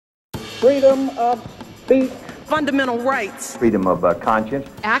freedom of speech, fundamental rights, freedom of conscience,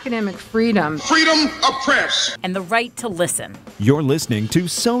 academic freedom, freedom of press, and the right to listen. You're listening to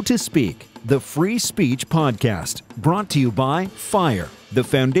So to Speak, the free speech podcast, brought to you by FIRE, the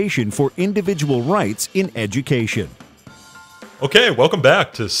Foundation for Individual Rights in Education. Okay, welcome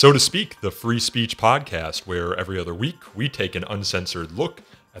back to So to Speak, the free speech podcast, where every other week we take an uncensored look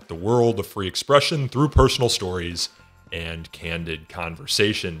at the world of free expression through personal stories and candid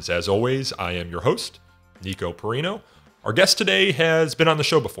conversations. As always, I am your host, Nico Perino. Our guest today has been on the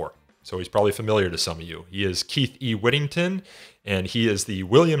show before, so he's probably familiar to some of you. He is Keith E. Whittington, and he is the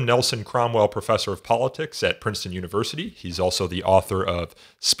William Nelson Cromwell Professor of Politics at Princeton University. He's also the author of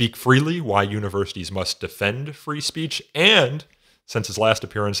Speak Freely, Why Universities Must Defend Free Speech, and since his last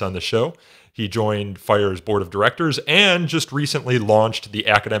appearance on the show, he joined FIRE's board of directors and just recently launched the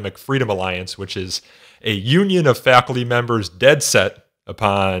Academic Freedom Alliance, which is a union of faculty members dead set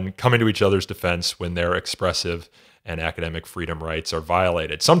upon coming to each other's defense when their expressive and academic freedom rights are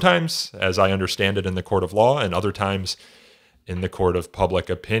violated. Sometimes, as I understand it, in the court of law, and other times in the court of public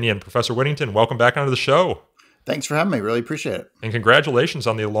opinion. Professor Whittington, welcome back onto the show. Thanks for having me. Really appreciate it. And congratulations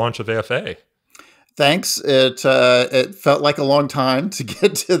on the launch of AFA. Thanks. It felt like a long time to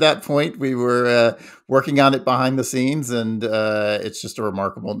get to that point. We were working on it behind the scenes, and it's just a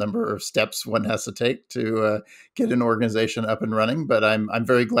remarkable number of steps one has to take to get an organization up and running. But I'm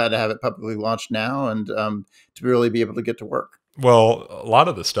very glad to have it publicly launched now and to really be able to get to work. Well, a lot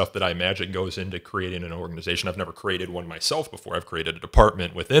of the stuff that I imagine goes into creating an organization. I've never created one myself before. I've created a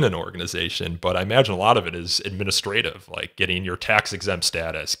department within an organization, but I imagine a lot of it is administrative, like getting your tax exempt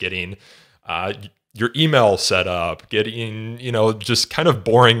status, getting your email set up, getting, just kind of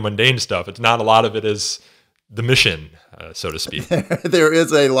boring, mundane stuff. It's not a lot of it is the mission, so to speak. There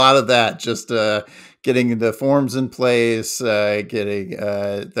is a lot of that, just getting the forms in place, getting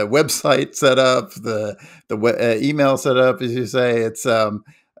the website set up, the email set up, as you say. It's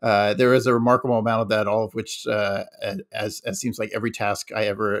there is a remarkable amount of that, all of which, as seems like every task I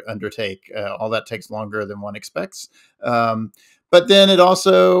ever undertake, all that takes longer than one expects. But then it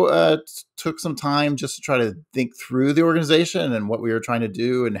also took some time just to try to think through the organization and what we were trying to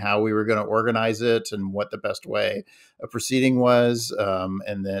do and how we were going to organize it and what the best way of proceeding was.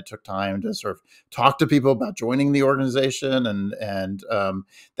 And then it took time to sort of talk to people about joining the organization. And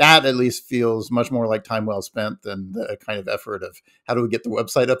that at least feels much more like time well spent than the kind of effort of how do we get the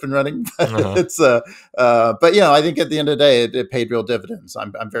website up and running. But I think at the end of the day, it paid real dividends.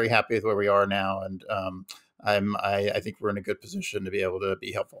 I'm very happy with where we are now. And I think we're in a good position to be able to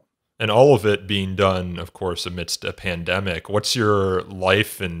be helpful. And all of it being done, of course, amidst a pandemic. What's your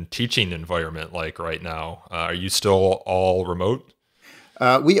life and teaching environment like right now? Are you still all remote?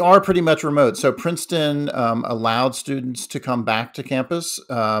 We are pretty much remote. So Princeton allowed students to come back to campus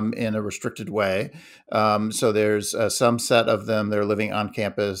in a restricted way. So there's some set of them that are living on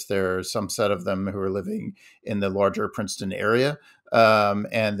campus. There's some set of them who are living in the larger Princeton area.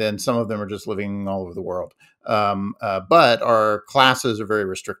 And then some of them are just living all over the world. But our classes are very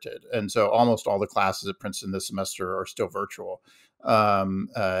restricted. And so almost all the classes at Princeton this semester are still virtual. In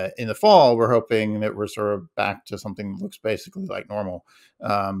the fall, we're hoping that we're sort of back to something that looks basically like normal.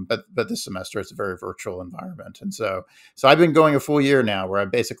 But this semester, it's a very virtual environment. And so I've been going a full year now where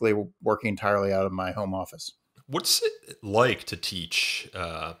I'm basically working entirely out of my home office. What's it like to teach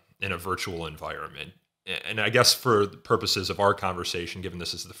in a virtual environment? And I guess for the purposes of our conversation, given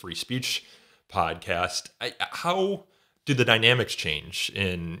this is the free speech podcast, how do the dynamics change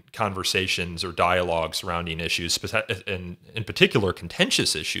in conversations or dialogue surrounding issues, and in particular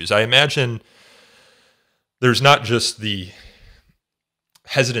contentious issues? I imagine there's not just the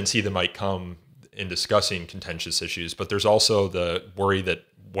hesitancy that might come in discussing contentious issues, but there's also the worry that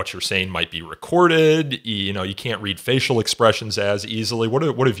what you're saying might be recorded. You can't read facial expressions as easily.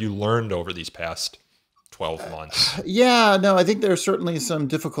 What have you learned over these past 12 months? I think there are certainly some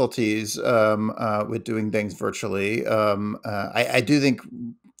difficulties with doing things virtually. I do think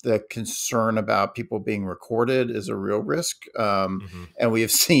the concern about people being recorded is a real risk. And we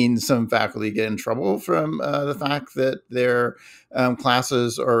have seen some faculty get in trouble from the fact that their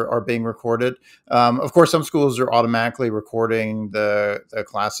classes are being recorded. Of course, some schools are automatically recording the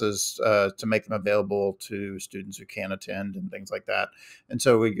classes to make them available to students who can't attend and things like that. And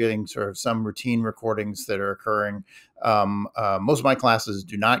so we're getting sort of some routine recordings that are occurring. Most of my classes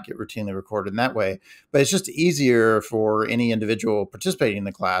do not get routinely recorded in that way, but it's just easier for any individual participating in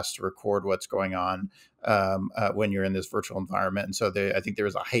the class to record what's going on when you're in this virtual environment. And so I think there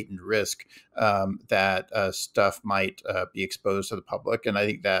is a heightened risk that stuff might be exposed to the public. And I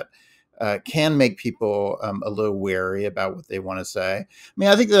think that can make people a little wary about what they want to say. I mean,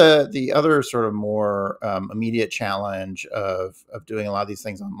 I think the other sort of more immediate challenge of doing a lot of these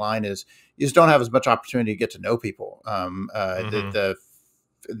things online is you just don't have as much opportunity to get to know people. The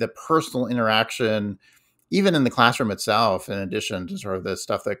personal interaction, even in the classroom itself, in addition to sort of the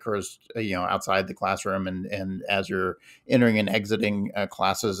stuff that occurs, outside the classroom and as you're entering and exiting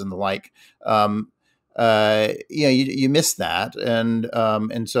classes and the like, you miss that.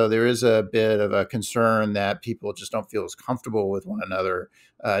 And so there is a bit of a concern that people just don't feel as comfortable with one another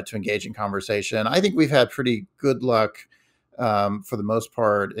to engage in conversation. I think we've had pretty good luck for the most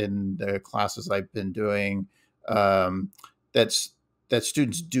part in the classes I've been doing, that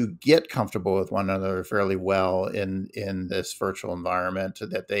students do get comfortable with one another fairly well in this virtual environment,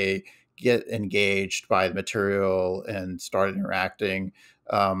 that they get engaged by the material and start interacting.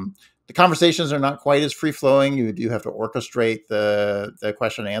 The conversations are not quite as free flowing. You do have to orchestrate the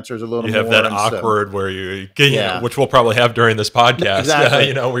question and answers a little more. You have that awkward where which we'll probably have during this podcast,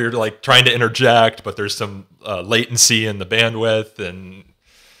 exactly. Where you're like trying to interject, but there's some latency in the bandwidth and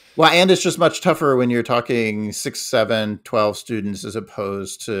it's just much tougher when you're talking 6, 7, 12 students as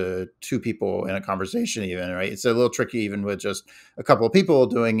opposed to 2 people in a conversation even, right? It's a little tricky even with just a couple of people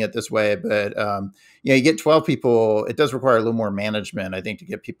doing it this way. But, you get 12 people, it does require a little more management, I think, to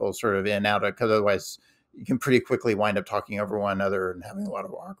get people sort of in and out, because otherwise you can pretty quickly wind up talking over one another and having a lot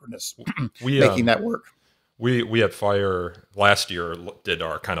of awkwardness making that work. We at FIRE last year did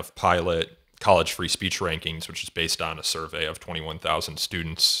our kind of pilot college free speech rankings, which is based on a survey of 21,000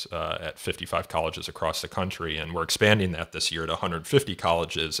 students at 55 colleges across the country. And we're expanding that this year to 150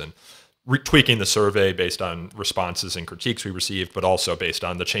 colleges and tweaking the survey based on responses and critiques we received, but also based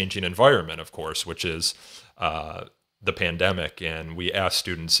on the changing environment, of course, which is the pandemic. And we asked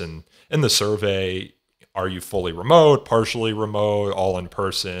students in the survey, are you fully remote, partially remote, all in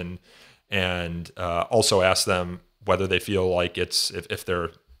person? And also asked them whether they feel like if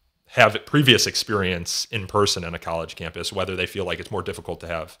they're have previous experience in person on a college campus, whether they feel like it's more difficult to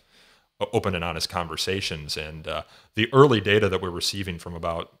have open and honest conversations. And the early data that we're receiving from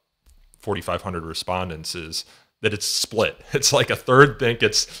about 4,500 respondents is that it's split. It's like a third think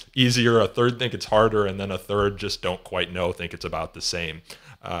it's easier, a third think it's harder, and then a third just don't quite know, think it's about the same.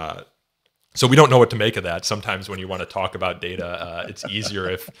 So we don't know what to make of that. Sometimes when you want to talk about data, it's easier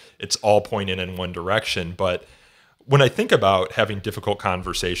if it's all pointing in one direction. But when I think about having difficult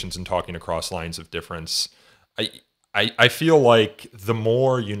conversations and talking across lines of difference, I feel like the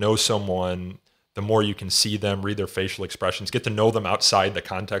more you know someone, the more you can see them, read their facial expressions, get to know them outside the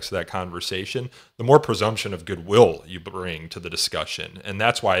context of that conversation, the more presumption of goodwill you bring to the discussion. And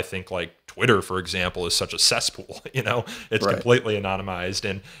that's why I think like Twitter, for example, is such a cesspool. It's right. Completely anonymized.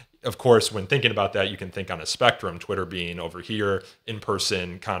 And of course, when thinking about that, you can think on a spectrum, Twitter being over here,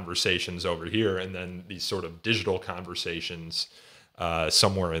 in-person conversations over here, and then these sort of digital conversations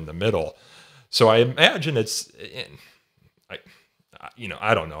somewhere in the middle. So I imagine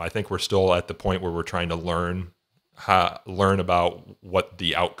I don't know. I think we're still at the point where we're trying to learn about what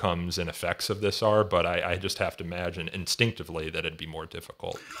the outcomes and effects of this are, but I just have to imagine instinctively that it'd be more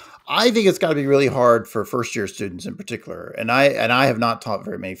difficult. I think it's got to be really hard for first-year students in particular, and I have not taught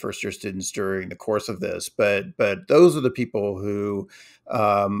very many first-year students during the course of this, but those are the people who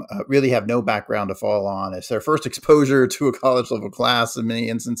really have no background to fall on. It's their first exposure to a college-level class in many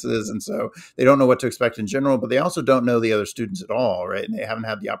instances, and so they don't know what to expect in general, but they also don't know the other students at all, right? And they haven't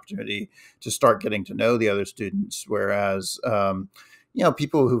had the opportunity to start getting to know the other students, whereas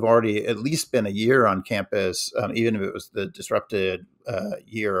people who've already at least been a year on campus, even if it was the disrupted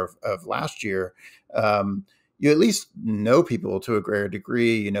year of last year, you at least know people to a greater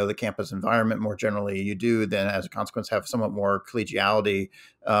degree. You know the campus environment more generally. You do then, as a consequence, have somewhat more collegiality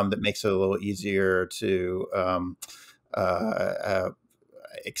that makes it a little easier to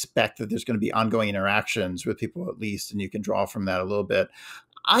expect that there's going to be ongoing interactions with people at least, and you can draw from that a little bit.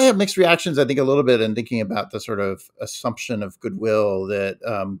 I have mixed reactions, I think, a little bit in thinking about the sort of assumption of goodwill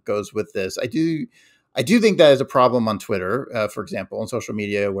that goes with this. I do think that is a problem on Twitter, for example, on social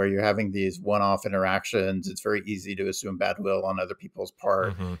media, where you're having these one-off interactions. It's very easy to assume bad will on other people's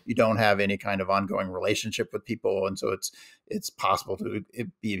part. Mm-hmm. You don't have any kind of ongoing relationship with people, and so it's possible to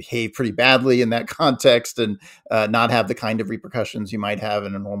behave pretty badly in that context and not have the kind of repercussions you might have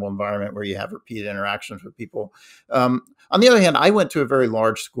in a normal environment where you have repeated interactions with people. On the other hand, I went to a very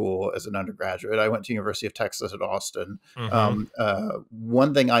large school as an undergraduate. I went to University of Texas at Austin. Mm-hmm.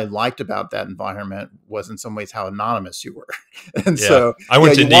 One thing I liked about that environment was in some ways how anonymous you were. And Yeah. so I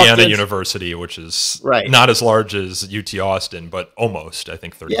went to you walked Indiana in- University, which is Right. not as large as UT Austin, but almost, I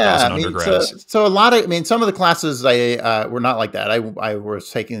think, 30,000 undergrads. So a lot of, some of the classes were not like that. I was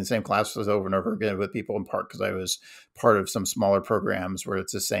taking the same classes over and over again with people, in part because I was part of some smaller programs where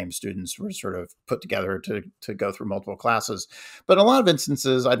it's the same students were sort of put together to go through multiple classes. But in a lot of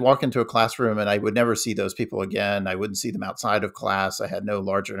instances, I'd walk into a classroom and I would never see those people again. I wouldn't see them outside of class. I had no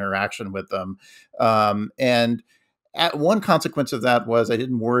larger interaction with them. And one consequence of that was I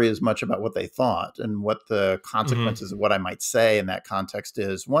didn't worry as much about what they thought and what the consequences of what I might say in that context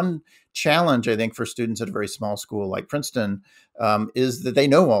is. One challenge, I think, for students at a very small school like Princeton is that they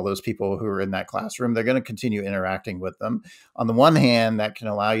know all those people who are in that classroom. They're going to continue interacting with them. On the one hand, that can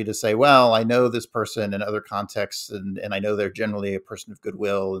allow you to say, well, I know this person in other contexts, and I know they're generally a person of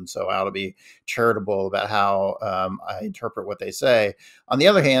goodwill, and so I ought to be charitable about how I interpret what they say. On the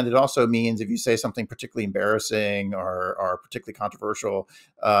other hand, it also means if you say something particularly embarrassing or particularly controversial,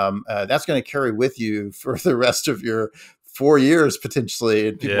 that's going to carry with you for the rest of your 4 years potentially,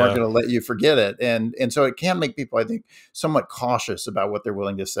 and people aren't going to let you forget it. And so it can make people, I think, somewhat cautious about what they're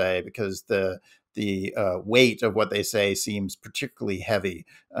willing to say, because the weight of what they say seems particularly heavy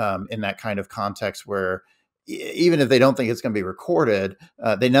in that kind of context where even if they don't think it's going to be recorded,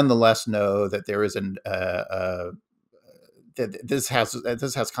 they nonetheless know that there is that this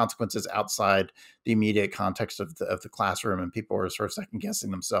has consequences outside the immediate context of the classroom, and people are sort of second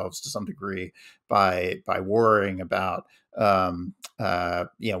guessing themselves to some degree by worrying about what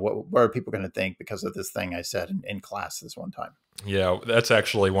are people going to think because of this thing I said in class this one time. Yeah, that's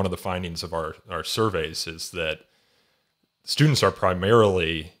actually one of the findings of our surveys, is that students are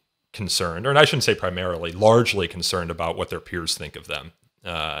primarily concerned, or I shouldn't say primarily, largely concerned about what their peers think of them.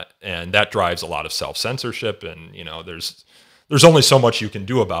 And that drives a lot of self-censorship. And, there's only so much you can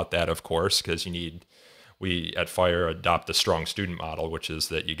do about that, of course, because we at FIRE adopt the strong student model, which is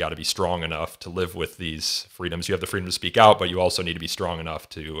that you got to be strong enough to live with these freedoms. You have the freedom to speak out, but you also need to be strong enough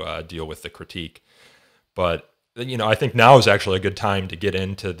to deal with the critique. But, I think now is actually a good time to get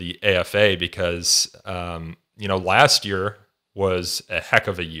into the AFA because, last year was a heck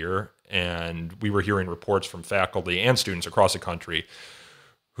of a year, and we were hearing reports from faculty and students across the country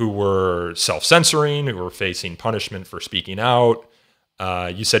who were self-censoring, who were facing punishment for speaking out.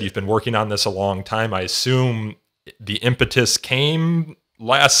 You said you've been working on this a long time. I assume the impetus came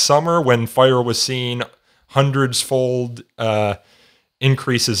last summer when FIRE was seeing hundreds-fold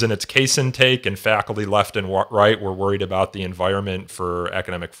increases in its case intake, and faculty left and right were worried about the environment for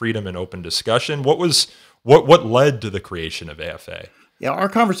academic freedom and open discussion. What led to the creation of AFA? Yeah, our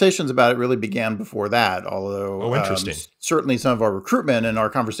conversations about it really began before that, although interesting. Certainly some of our recruitment and our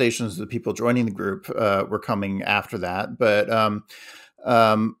conversations with people joining the group were coming after that. But,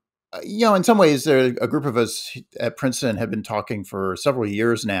 in some ways, a group of us at Princeton had been talking for several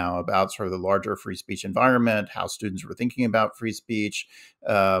years now about sort of the larger free speech environment, how students were thinking about free speech,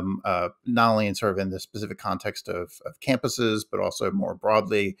 not only in sort of in the specific context of campuses, but also more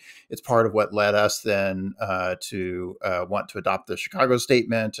broadly. It's part of what led us then to want to adopt the Chicago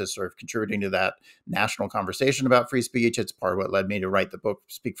Statement as sort of contributing to that national conversation about free speech. It's part of what led me to write the book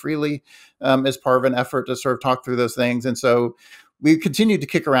Speak Freely as part of an effort to sort of talk through those things. And so we continued to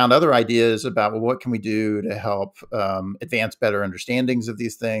kick around other ideas about, well, what can we do to help advance better understandings of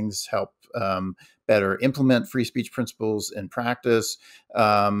these things, help better implement free speech principles in practice.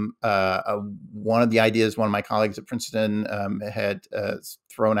 One of the ideas one of my colleagues at Princeton had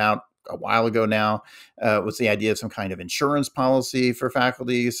thrown out a while ago now was the idea of some kind of insurance policy for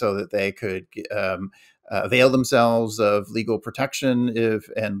faculty so that they could avail themselves of legal protection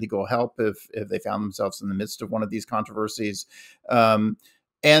and legal help if they found themselves in the midst of one of these controversies.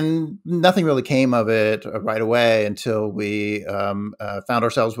 And nothing really came of it right away until we found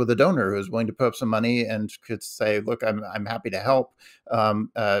ourselves with a donor who was willing to put up some money and could say, look, I'm happy to help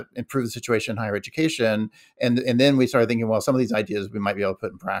improve the situation in higher education. And then we started thinking, well, some of these ideas we might be able to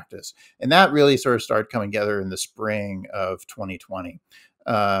put in practice. And that really sort of started coming together in the spring of 2020.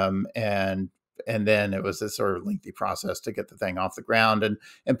 And then it was this sort of lengthy process to get the thing off the ground. And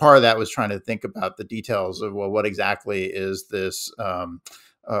part of that was trying to think about the details of, well, what exactly is this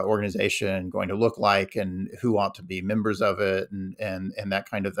organization going to look like, and who ought to be members of it, and that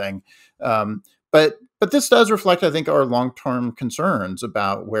kind of thing. But this does reflect, I think, our long-term concerns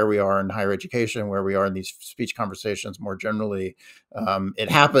about where we are in higher education, where we are in these speech conversations more generally.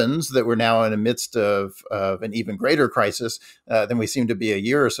 It happens that we're now in the midst of an even greater crisis than we seemed to be a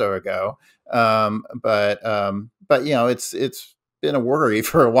year or so ago. But it's been a worry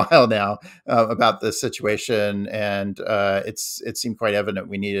for a while now about this situation, and it seemed quite evident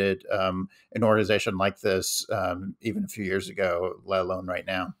we needed an organization like this even a few years ago, let alone right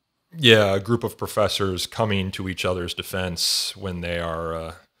now. Yeah, a group of professors coming to each other's defense when they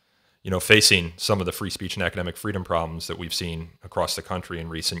are, facing some of the free speech and academic freedom problems that we've seen across the country in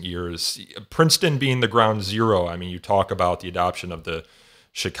recent years. Princeton being the ground zero. I mean, you talk about the adoption of the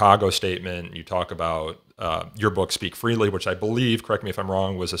Chicago Statement. You talk about your book, Speak Freely, which I believe, correct me if I'm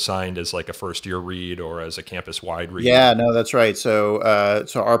wrong, was assigned as like a first-year read or as a campus-wide read. Yeah, no, that's right. So,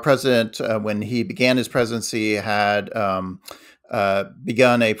 our president, when he began his presidency, had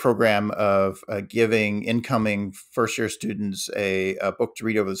begun a program of giving incoming first-year students a book to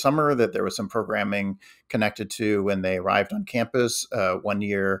read over the summer that there was some programming connected to when they arrived on campus. One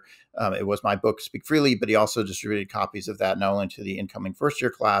year, it was my book, Speak Freely, but he also distributed copies of that not only to the incoming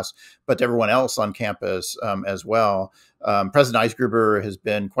first-year class, but to everyone else on campus as well. President Eisgruber has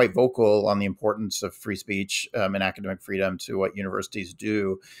been quite vocal on the importance of free speech and academic freedom to what universities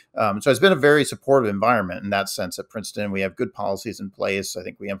do. So it's been a very supportive environment in that sense at Princeton. We have good policies in place. I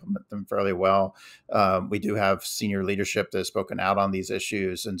think we implement them fairly well. We do have senior leadership that has spoken out on these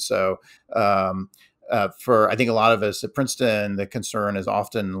issues. And so for I think a lot of us at Princeton, the concern is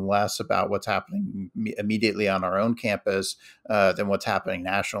often less about what's happening immediately on our own campus than what's happening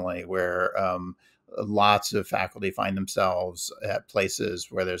nationally, where lots of faculty find themselves at places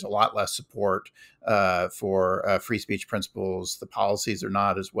where there's a lot less support for free speech principles. The policies are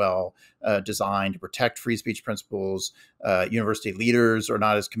not as well designed to protect free speech principles. University leaders are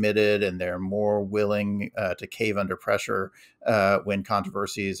not as committed, and they're more willing to cave under pressure when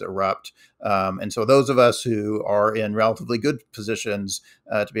controversies erupt. And so those of us who are in relatively good positions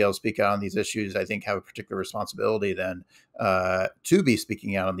to be able to speak out on these issues, I think have a particular responsibility then to be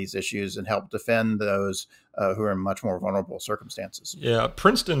speaking out on these issues and help defend those who are in much more vulnerable circumstances. Yeah,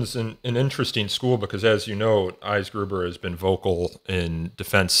 Princeton's an interesting school because, as you know, Eisgruber has been vocal in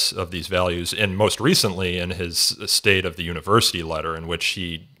defense of these values, and most recently in his State of the University letter, in which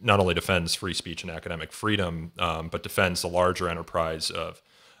he not only defends free speech and academic freedom, but defends the larger enterprise of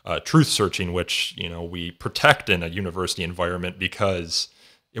truth searching, which we protect in a university environment because,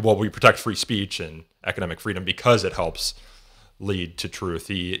 well, we protect free speech and academic freedom because it helps lead to truth.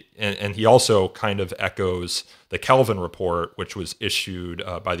 He also kind of echoes the Kelvin report, which was issued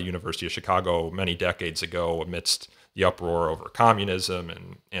by the University of Chicago many decades ago amidst the uproar over communism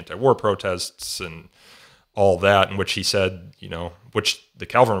and anti-war protests and all that, in which he said, which the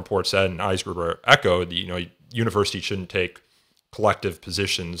Kelvin report said and Eisgruber echoed, universities shouldn't take collective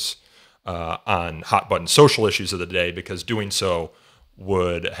positions on hot-button social issues of the day because doing so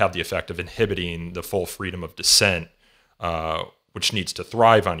would have the effect of inhibiting the full freedom of dissent, which needs to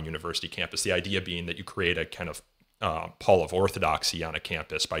thrive on a university campus. The idea being that you create a kind of pall of orthodoxy on a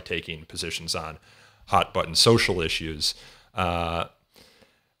campus by taking positions on hot-button social issues.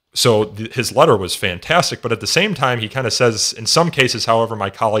 So his letter was fantastic, but at the same time, he kind of says, in some cases, however, my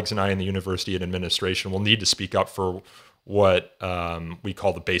colleagues and I in the university and administration will need to speak up for what we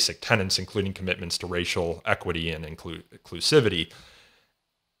call the basic tenets, including commitments to racial equity and inclusivity.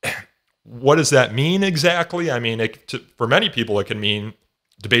 What does that mean exactly? I mean, for many people, it can mean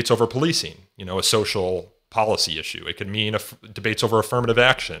debates over policing, a social policy issue. It can mean debates over affirmative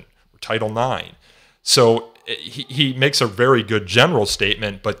action, or Title IX. So he makes a very good general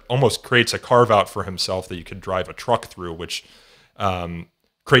statement, but almost creates a carve-out for himself that you could drive a truck through, which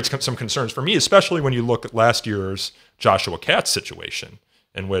creates some concerns for me, especially when you look at last year's Joshua Katz situation,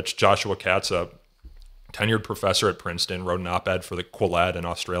 in which Joshua Katz, a tenured professor at Princeton, wrote an op-ed for the Quillette, an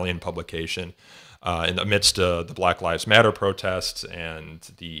Australian publication, amidst the Black Lives Matter protests and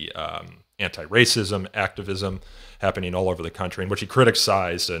the anti-racism activism happening all over the country, in which he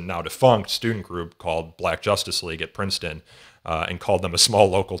criticized a now defunct student group called Black Justice League at Princeton, and called them a small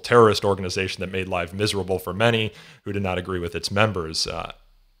local terrorist organization that made life miserable for many who did not agree with its members.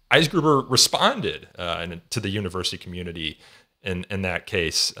 Eisgruber responded to the university community in that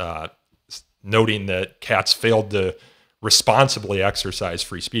case, noting that Katz failed to responsibly exercise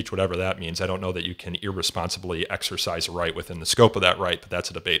free speech, whatever that means. I don't know that you can irresponsibly exercise a right within the scope of that right, but that's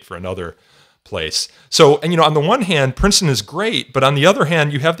a debate for another place. So, and on the one hand, Princeton is great, but on the other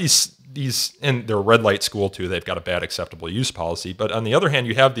hand, you have these, and they're a red light school too, they've got a bad acceptable use policy, but on the other hand,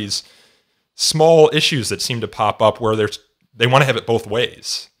 you have these small issues that seem to pop up where they want to have it both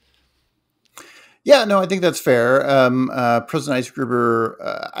ways. Yeah, no, I think that's fair. President Eisgruber,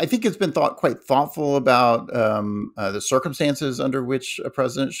 I think it's been quite thoughtful about the circumstances under which a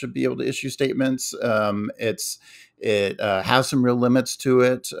president should be able to issue statements. it has some real limits to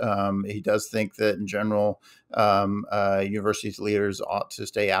it. He does think that in general, universities leaders ought to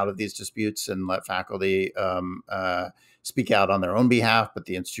stay out of these disputes and let faculty speak out on their own behalf, but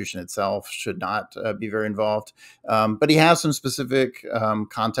the institution itself should not be very involved. But he has some specific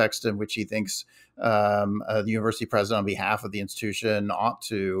context in which he thinks the university president on behalf of the institution ought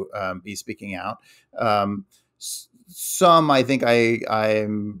to be speaking out. Some I think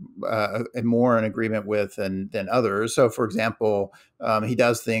I'm more in agreement with than others. So, for example, he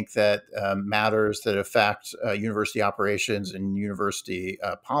does think that matters that affect university operations and university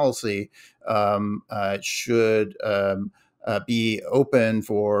policy should be open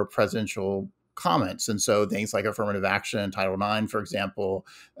for presidential comments. And so things like affirmative action, Title IX, for example,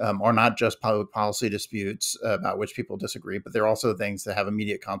 are not just public policy disputes about which people disagree, but they're also things that have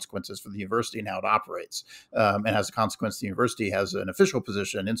immediate consequences for the university and how it operates. And as a consequence, the university has an official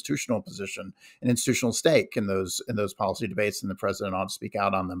position, institutional position, an institutional stake in those policy debates, and the president ought to speak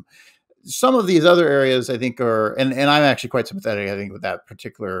out on them. Some of these other areas, I think, are, and I'm actually quite sympathetic, I think, with that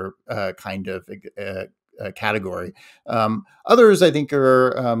particular kind of category. Others, I think,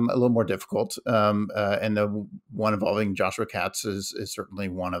 are a little more difficult, and the one involving Joshua Katz is certainly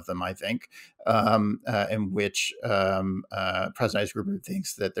one of them, I think, in which President Eisenhower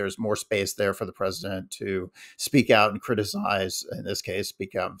thinks that there's more space there for the president to speak out and criticize, in this case,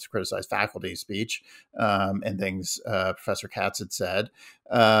 speak out and criticize faculty speech and things Professor Katz had said.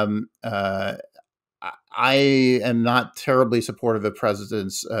 I am not terribly supportive of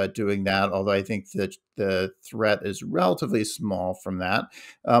presidents doing that, although I think that the threat is relatively small from that.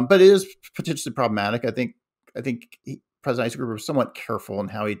 But it is potentially problematic. I think President Eisenhower was somewhat careful in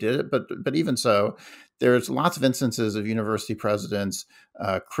how he did it, but even so, there's lots of instances of university presidents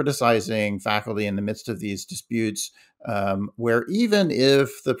criticizing faculty in the midst of these disputes, where even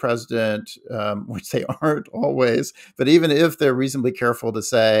if the president, which they aren't always, but even if they're reasonably careful to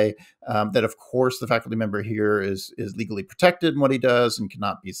say that, of course, the faculty member here is legally protected in what he does and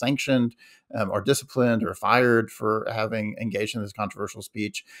cannot be sanctioned or disciplined or fired for having engaged in this controversial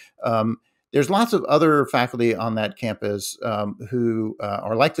speech. There's lots of other faculty on that campus who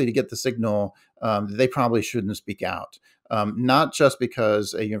are likely to get the signal that they probably shouldn't speak out, not just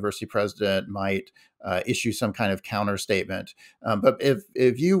because a university president might issue some kind of counter statement, but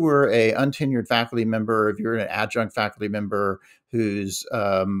if you were a untenured faculty member, if you're an adjunct faculty member whose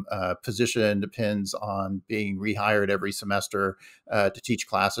position depends on being rehired every semester to teach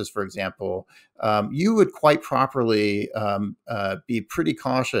classes, for example, you would quite properly be pretty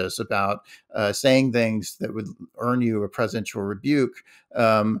cautious about saying things that would earn you a presidential rebuke,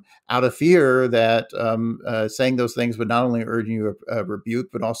 out of fear that saying those things would not only earn you a rebuke,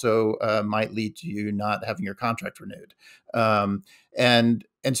 but also might lead to you not having your contract renewed. And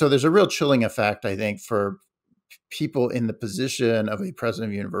so there's a real chilling effect, I think, for people in the position of a president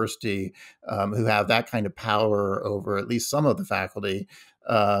of a university who have that kind of power over at least some of the faculty,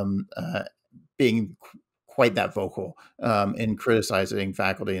 being quite that vocal in criticizing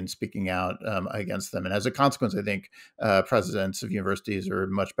faculty and speaking out against them. And as a consequence, I think presidents of universities are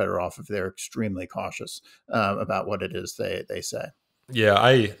much better off if they're extremely cautious about what it is they say. Yeah,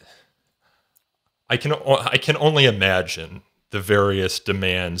 I can only imagine the various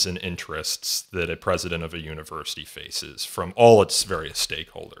demands and interests that a president of a university faces from all its various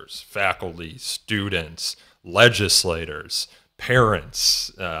stakeholders: faculty, students, legislators,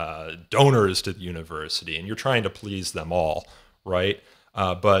 parents, donors to the university, and you're trying to please them all, right?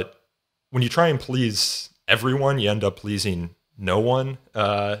 But when you try and please everyone, you end up pleasing no one,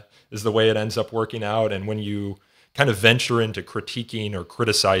 is the way it ends up working out. And when you kind of venture into critiquing or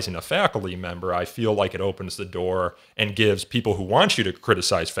criticizing a faculty member, I feel like it opens the door and gives people who want you to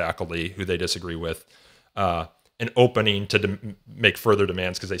criticize faculty who they disagree with an opening to make further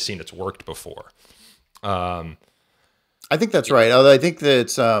demands because they've seen it's worked before. I think that's right. Although I think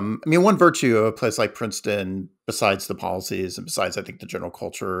that, one virtue of a place like Princeton, besides the policies and besides, I think, the general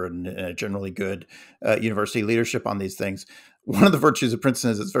culture and a generally good university leadership on these things, one of the virtues of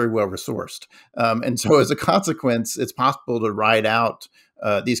Princeton is it's very well resourced. And so as a consequence, it's possible to ride out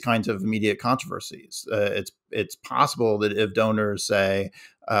these kinds of immediate controversies. It's possible that if donors say,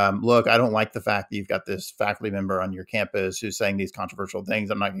 look, I don't like the fact that you've got this faculty member on your campus who's saying these controversial things,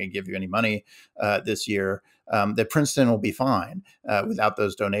 I'm not going to give you any money this year, that Princeton will be fine without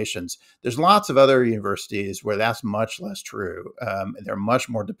those donations. There's lots of other universities where that's much less true. They're much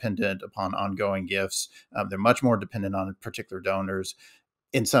more dependent upon ongoing gifts. They're much more dependent on particular donors.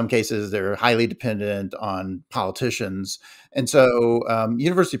 in some cases, they're highly dependent on politicians. And so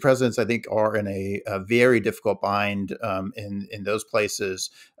university presidents, I think, are in a very difficult bind in those places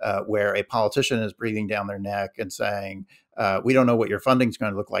where a politician is breathing down their neck and saying, we don't know what your funding is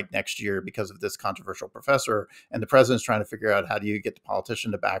going to look like next year because of this controversial professor. And the president's trying to figure out, how do you get the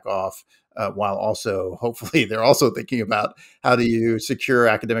politician to back off while also, hopefully, they're also thinking about how do you secure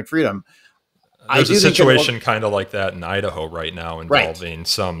academic freedom. There's a situation kind of like that in Idaho right now involving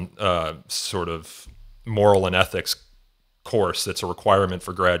some sort of moral and ethics course that's a requirement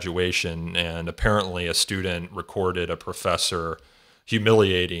for graduation. And apparently a student recorded a professor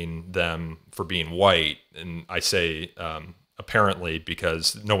humiliating them for being white. And I say apparently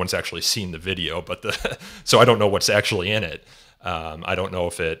because no one's actually seen the video, but so I don't know what's actually in it. I don't know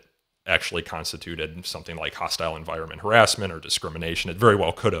if it actually constituted something like hostile environment harassment or discrimination. It very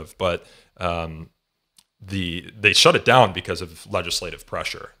well could have, but they shut it down because of legislative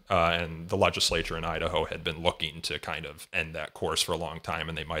pressure, and the legislature in Idaho had been looking to kind of end that course for a long time,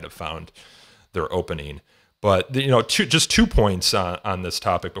 and they might have found their opening. But just 2 points on this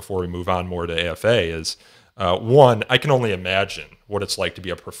topic before we move on more to AFA is one, I can only imagine what it's like to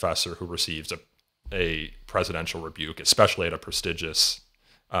be a professor who receives a presidential rebuke, especially at a prestigious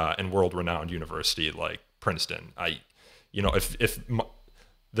and world-renowned university like Princeton.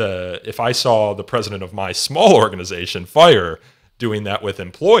 If I saw the president of my small organization fire doing that with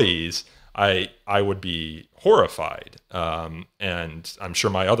employees, I would be horrified. And I'm sure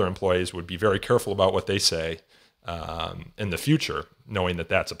my other employees would be very careful about what they say in the future, knowing that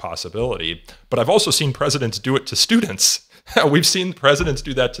that's a possibility. But I've also seen presidents do it to students. We've seen presidents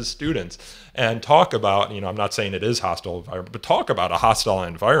do that to students and talk about, I'm not saying it is hostile environment, but talk about a hostile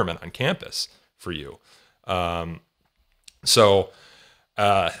environment on campus for you. I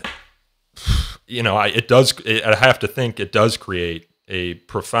have to think it does create a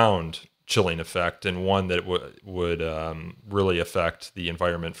profound chilling effect, and one that would really affect the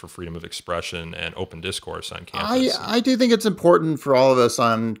environment for freedom of expression and open discourse on campus. I do think it's important for all of us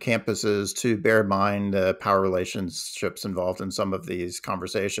on campuses to bear in mind the power relationships involved in some of these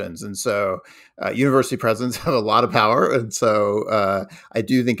conversations. And so university presidents have a lot of power. And so I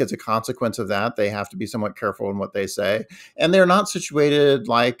do think as a consequence of that, they have to be somewhat careful in what they say. And they're not situated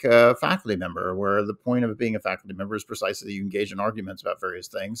like a faculty member, where the point of being a faculty member is precisely that you engage in arguments about various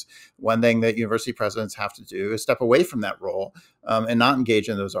things. One thing that university presidents have to do is step away from that role and not engage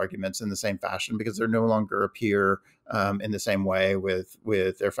in those arguments in the same fashion, because they're no longer a peer in the same way with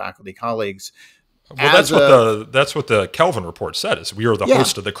their faculty colleagues. Well, that's what the Kelvin report said, is we are the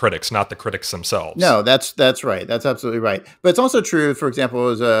host of the critics, not the critics themselves. No, that's right. That's absolutely right. But it's also true, for example,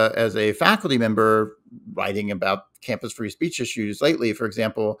 as a faculty member writing about campus free speech issues lately, for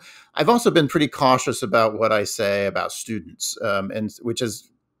example, I've also been pretty cautious about what I say about students, and which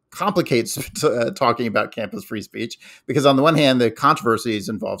complicates talking about campus free speech, because on the one hand, the controversies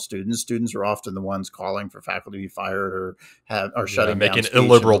involve students. Students are often the ones calling for faculty to be fired or shutting down, making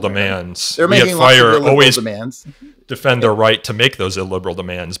illiberal demands. They're making illiberal demands. Defend their right to make those illiberal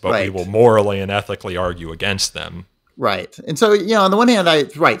demands, but we will morally and ethically argue against them. Right. And so, on the one hand,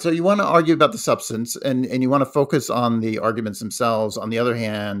 so you want to argue about the substance and you want to focus on the arguments themselves. On the other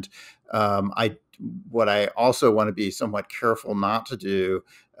hand, what I also want to be somewhat careful not to do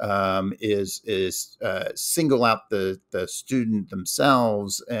is single out the student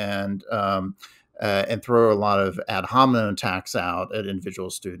themselves and throw a lot of ad hominem attacks out at individual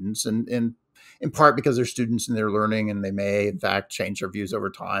students, and in part because they're students and they're learning, and they may in fact change their views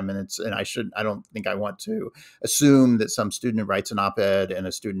over time. And I don't think I want to assume that some student who writes an op-ed in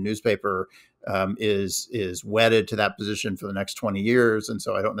a student newspaper is wedded to that position for the next 20 years. And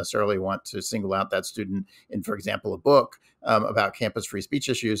so I don't necessarily want to single out that student in, for example, a book about campus free speech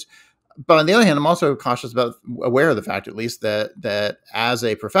issues. But on the other hand, I'm also aware of the fact, at least, that as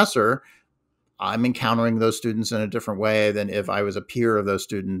a professor, I'm encountering those students in a different way than if I was a peer of those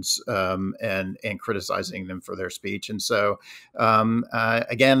students and criticizing them for their speech. And so,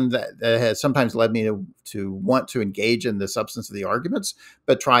 again, that has sometimes led me to want to engage in the substance of the arguments,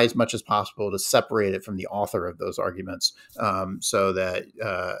 but try as much as possible to separate it from the author of those arguments, so that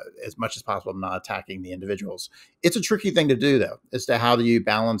as much as possible, I'm not attacking the individuals. It's a tricky thing to do, though, as to how do you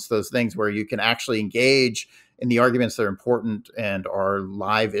balance those things where you can actually engage in the arguments that are important and are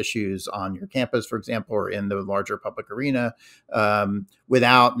live issues on your campus, for example, or in the larger public arena,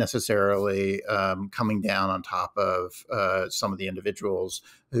 without necessarily coming down on top of some of the individuals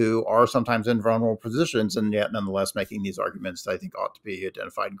who are sometimes in vulnerable positions and yet nonetheless making these arguments that I think ought to be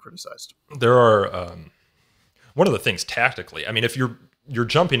identified and criticized. There are one of the things tactically, I mean, if you're you're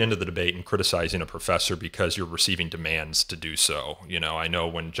jumping into the debate and criticizing a professor because you're receiving demands to do so. I know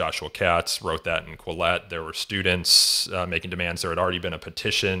when Joshua Katz wrote that in Quillette, there were students making demands. There had already been a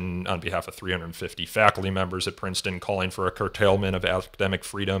petition on behalf of 350 faculty members at Princeton calling for a curtailment of academic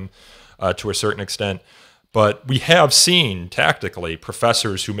freedom to a certain extent. But we have seen tactically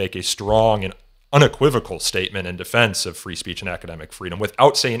professors who make a strong and unequivocal statement in defense of free speech and academic freedom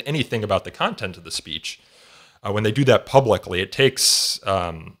without saying anything about the content of the speech. When they do that publicly, it takes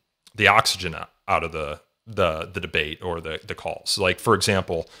the oxygen out of the debate or the calls. Like, for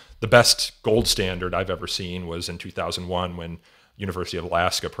example, the best gold standard I've ever seen was in 2001 when University of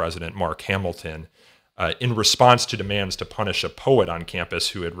Alaska President Mark Hamilton, in response to demands to punish a poet on campus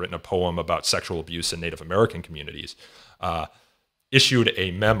who had written a poem about sexual abuse in Native American communities, issued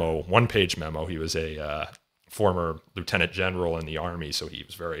a memo, one-page memo. He was a former lieutenant general in the Army, so he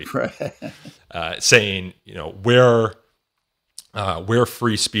was very saying, where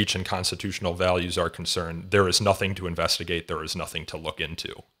free speech and constitutional values are concerned, there is nothing to investigate, there is nothing to look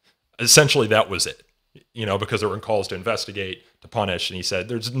into. Essentially, that was it. Because there were calls to investigate, to punish, and he said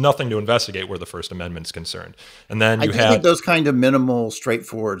there's nothing to investigate where the First Amendment's concerned. And then I think those kind of minimal,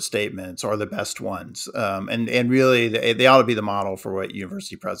 straightforward statements are the best ones, and really they ought to be the model for what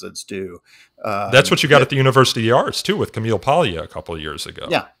university presidents do. That's what you got at the University of the Arts too, with Camille Paglia a couple of years ago.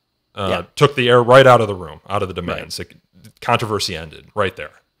 Yeah, took the air right out of the room, out of the demands. Right. Controversy ended right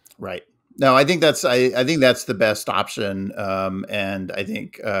there. Right. No, I think that's the best option, and I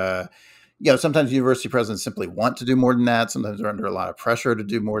think. Sometimes university presidents simply want to do more than that. Sometimes they're under a lot of pressure to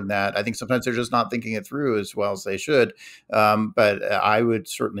do more than that. I think sometimes they're just not thinking it through as well as they should. But I would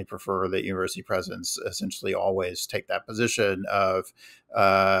certainly prefer that university presidents essentially always take that position of,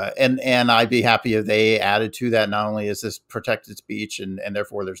 and I'd be happy if they added to that. Not only is this protected speech and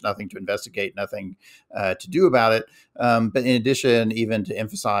therefore there's nothing to investigate, nothing to do about it, but in addition, even to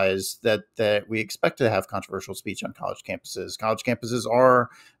emphasize that we expect to have controversial speech on college campuses. College campuses are,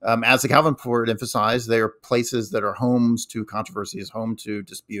 as the Calvin Report emphasized, they are places that are homes to controversies, home to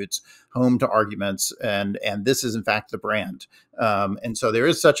disputes, home to arguments, and this is in fact the brand. And so there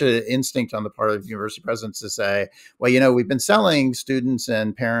is such an instinct on the part of university presidents to say, well, we've been selling students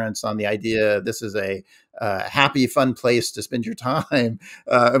and parents on the idea this is a happy, fun place to spend your time.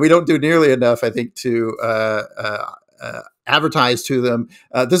 And we don't do nearly enough, I think, to advertise to them.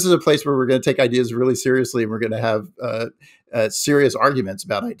 This is a place where we're going to take ideas really seriously, and we're going to have serious arguments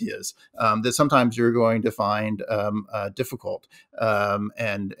about ideas that sometimes you're going to find difficult,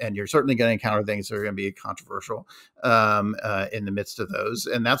 and you're certainly going to encounter things that are going to be controversial in the midst of those,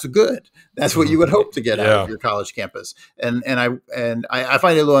 and that's good. That's what you would hope to get out of your college campus. And I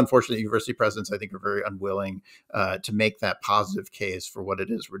find it a little unfortunate. University presidents, I think, are very unwilling to make that positive case for what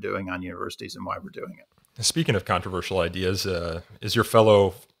it is we're doing on universities and why we're doing it. Speaking of controversial ideas, is your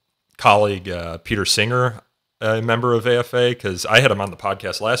fellow colleague Peter Singer a member of AFA? Because I had him on the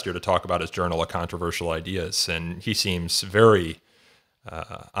podcast last year to talk about his Journal of Controversial Ideas, and he seems very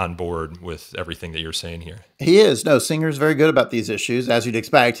on board with everything that you're saying here. He is. No, Singer's very good about these issues, as you'd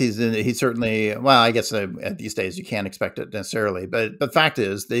expect. He's certainly, well, I guess at these days you can't expect it necessarily, but the fact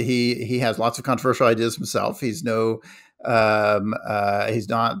is that he has lots of controversial ideas himself. He's not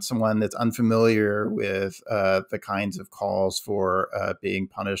someone that's unfamiliar with the kinds of calls for being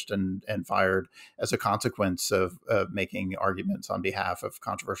punished and fired as a consequence of making arguments on behalf of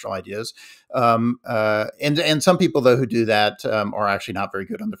controversial ideas. And some people, though, who do that are actually not very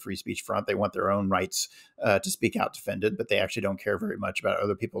good on the free speech front. They want their own rights to speak out defended, but they actually don't care very much about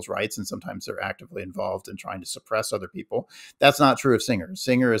other people's rights. And sometimes they're actively involved in trying to suppress other people. That's not true of Singer.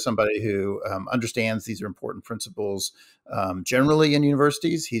 Singer is somebody who understands these are important principles generally in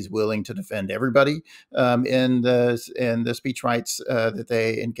universities. He's willing to defend everybody in the speech rights that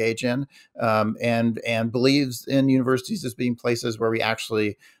they engage in, and believes in universities as being places where we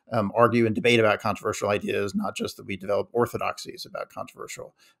actually argue and debate about controversial ideas, not just that we develop orthodoxies about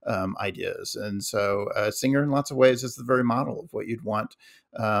controversial ideas. And so Singer, in lots of ways, is the very model of what you'd want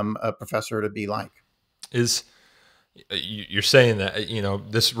a professor to be like. You're saying that,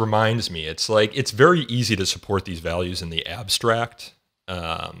 this reminds me, it's like, it's very easy to support these values in the abstract.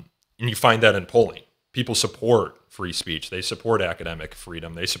 And you find that in polling. People support free speech. They support academic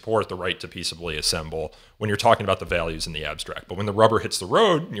freedom. They support the right to peaceably assemble when you're talking about the values in the abstract. But when the rubber hits the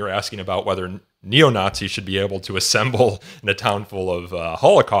road and you're asking about whether neo-Nazis should be able to assemble in a town full of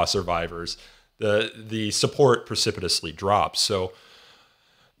Holocaust survivors, the support precipitously drops. So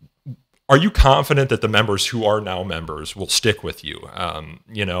are you confident that the members who are now members will stick with you,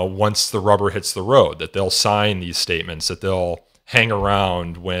 once the rubber hits the road, that they'll sign these statements, that they'll hang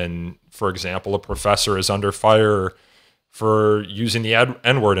around when, for example, a professor is under fire for using the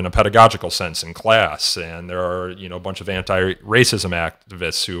N-word in a pedagogical sense in class. And there are, a bunch of anti-racism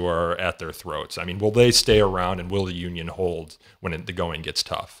activists who are at their throats. I mean, will they stay around, and will the union hold when the going gets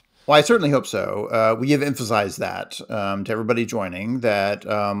tough? Well, I certainly hope so. We have emphasized that to everybody joining, that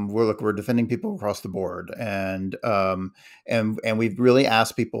we're defending people across the board, and we've really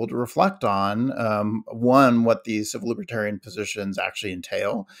asked people to reflect on one, what these civil libertarian positions actually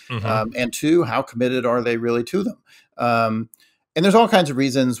entail, and two, how committed are they really to them. And there's all kinds of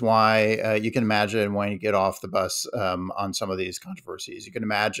reasons why you can imagine when you get off the bus on some of these controversies. You can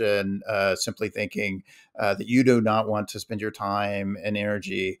imagine simply thinking that you do not want to spend your time and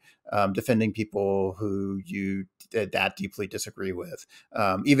energy defending people who you that deeply disagree with.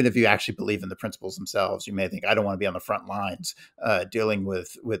 Even if you actually believe in the principles themselves, you may think, I don't want to be on the front lines dealing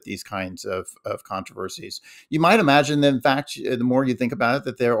with these kinds of controversies. You might imagine that, in fact, the more you think about it,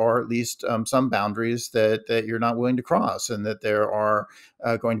 that there are at least some boundaries that you're not willing to cross, and that there are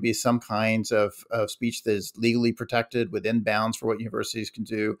going to be some kinds of speech that is legally protected within bounds for what universities can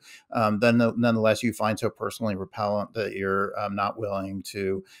do. Then nonetheless, you find so personally repellent that you're not willing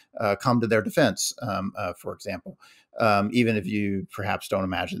to come to their defense, for example, even if you perhaps don't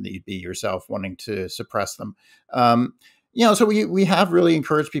imagine that you'd be yourself wanting to suppress them. So we have really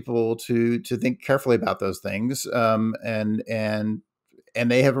encouraged people to think carefully about those things, and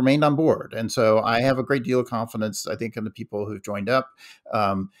they have remained on board. And so I have a great deal of confidence, I think, in the people who've joined up.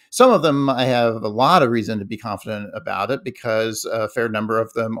 Some of them, I have a lot of reason to be confident about it, because a fair number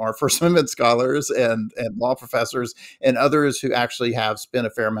of them are First Amendment scholars and law professors, and others who actually have spent a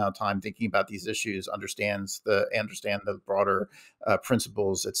fair amount of time thinking about these issues, understand the broader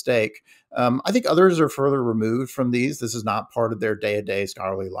principles at stake. I think others are further removed from these. This is not part of their day-to-day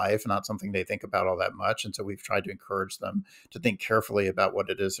scholarly life, not something they think about all that much. And so we've tried to encourage them to think carefully about what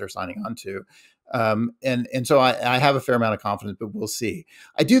it is they're signing on to. And so I have a fair amount of confidence, but we'll see.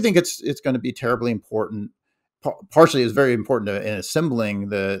 I do think it's going to be terribly important. Partially, it's very important in assembling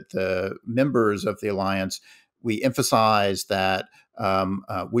the members of the Alliance. We emphasize that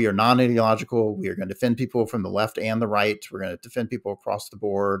we are non-ideological. We are going to defend people from the left and the right. We're going to defend people across the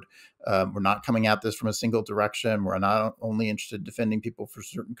board. We're not coming at this from a single direction. We're not only interested in defending people for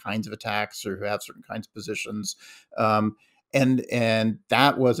certain kinds of attacks or who have certain kinds of positions. And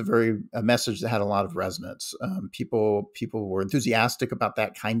that was a message that had a lot of resonance. People were enthusiastic about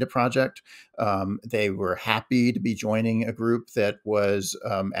that kind of project. They were happy to be joining a group that was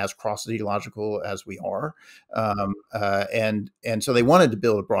as cross-ideological as we are, and so they wanted to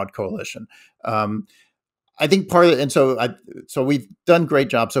build a broad coalition. I think part of it, and so we've done a great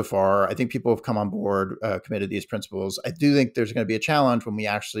job so far. I think people have come on board, committed to these principles. I do think there's going to be a challenge when we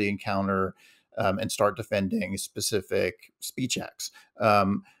actually encounter and start defending specific speech acts,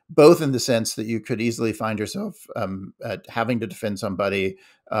 both in the sense that you could easily find yourself having to defend somebody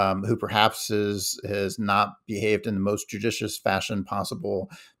who perhaps has not behaved in the most judicious fashion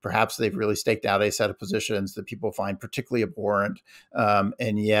possible. Perhaps they've really staked out a set of positions that people find particularly abhorrent,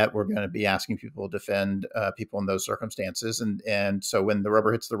 and yet we're going to be asking people to defend people in those circumstances. And so when the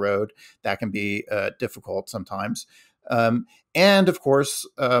rubber hits the road, that can be difficult sometimes. And of course,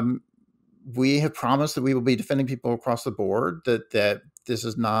 we have promised that we will be defending people across the board, that this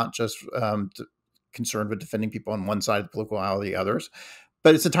is not just concerned with defending people on one side of the political aisle or the others,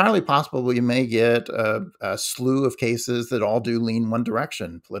 but it's entirely possible we may get a slew of cases that all do lean one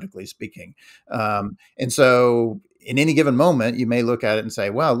direction, politically speaking. And so in any given moment, you may look at it and say,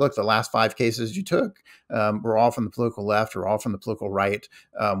 well, look, the last 5 cases you took were all from the political left or all from the political right.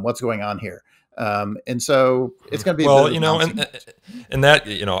 What's going on here? And so it's going to be and that,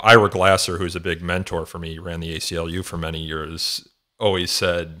 Ira Glasser, who's a big mentor for me, ran the ACLU for many years, always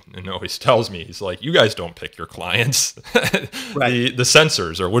said and always tells me, he's like, you guys don't pick your clients. Right. The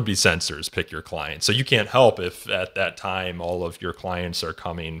censors or would-be censors pick your clients. So you can't help if at that time all of your clients are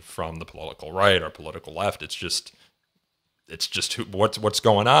coming from the political right or political left. It's just what's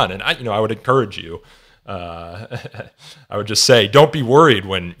going on. And I would encourage you. I would just say, don't be worried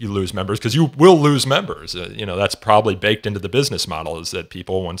when you lose members, because you will lose members. That's probably baked into the business model, is that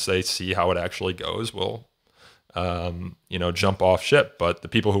people, once they see how it actually goes, will, jump off ship. But the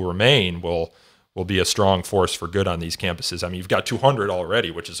people who remain will be a strong force for good on these campuses. I mean, you've got 200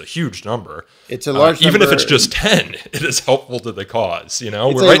 already, which is a huge number. It's a large number. Even if it's just 10, it is helpful to the cause. Right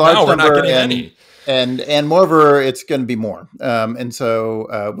now we're not getting any. And moreover, it's going to be more. And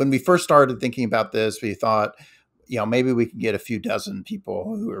so when we first started thinking about this, we thought, maybe we can get a few dozen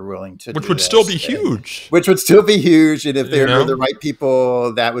people who are willing to Which do would this, still be huge. which would still be huge. And if You they're know? the right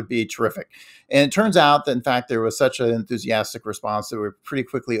people, that would be terrific. And it turns out that, in fact, there was such an enthusiastic response that we pretty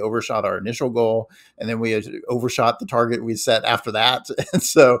quickly overshot our initial goal. And then we overshot the target we set after that. And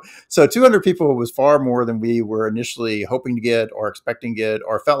so 200 people was far more than we were initially hoping to get or expecting to get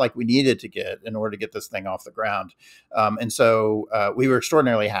or felt like we needed to get in order to get this thing off the ground. And so we were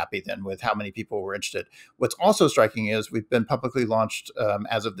extraordinarily happy then with how many people were interested. What's also striking is we've been publicly launched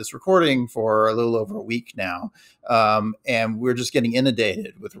as of this recording for a little over a week now. And we're just getting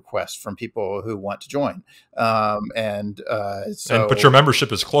inundated with requests from people who want to join. But your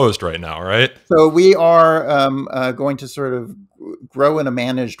membership is closed right now, right? So we are going to sort of grow in a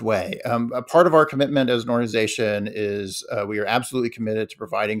managed way. A part of our commitment as an organization is we are absolutely committed to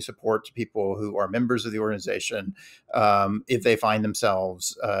providing support to people who are members of the organization if they find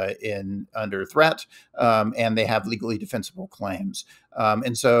themselves under threat and they have legally defensible claims.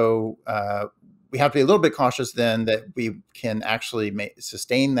 We have to be a little bit cautious then that we can actually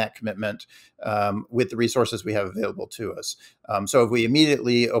sustain that commitment with the resources we have available to us. So if we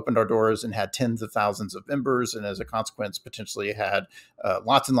immediately opened our doors and had tens of thousands of members, and as a consequence, potentially had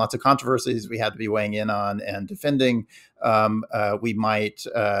lots and lots of controversies we had to be weighing in on and defending, we might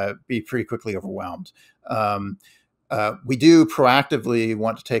be pretty quickly overwhelmed. We do proactively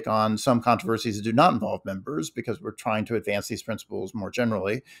want to take on some controversies that do not involve members because we're trying to advance these principles more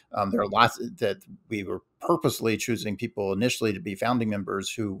generally. There are lots that we were purposely choosing people initially to be founding members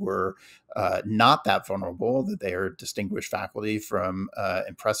who were not that vulnerable, that they are distinguished faculty from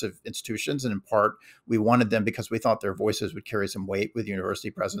impressive institutions. And in part, we wanted them because we thought their voices would carry some weight with university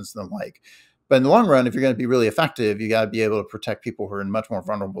presidents and the like. But in the long run, if you're going to be really effective, you got to be able to protect people who are in much more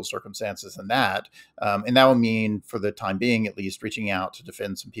vulnerable circumstances than that. And that will mean, for the time being, at least, reaching out to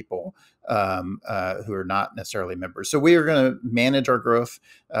defend some people who are not necessarily members. So we are going to manage our growth.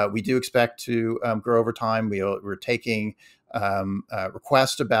 We do expect to grow over time. We're taking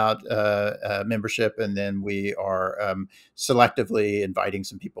request about membership, and then we are selectively inviting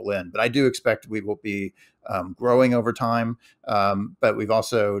some people in. But I do expect we will be growing over time, but we've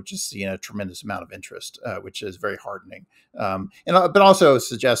also just seen a tremendous amount of interest, which is very heartening, but also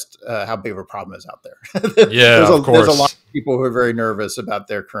suggests how big of a problem is out there. Yeah, of course. There's a lot of people who are very nervous about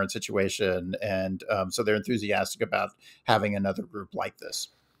their current situation, and so they're enthusiastic about having another group like this.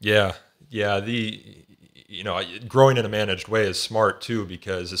 Yeah. Growing in a managed way is smart too,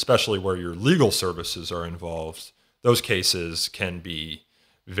 because especially where your legal services are involved, those cases can be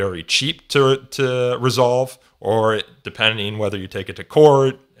very cheap to resolve, or depending whether you take it to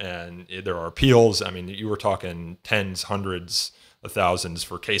court and there are appeals. I mean, you were talking tens, hundreds of thousands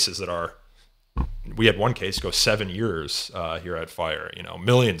for cases that we had one case go 7 years here at Fire,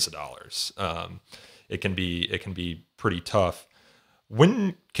 millions of dollars. It can be pretty tough.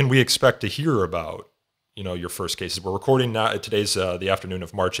 When can we expect to hear about your first cases? We're recording now. Today's the afternoon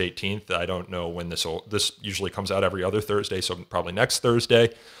of March 18th. I don't know when this usually comes out every other Thursday, so probably next Thursday.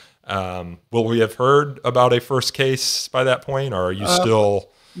 Will we have heard about a first case by that point, or are you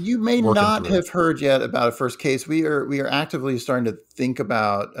still? You may not have heard yet about a first case. We are actively starting to think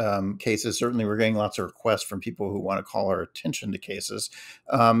about cases. Certainly, we're getting lots of requests from people who want to call our attention to cases.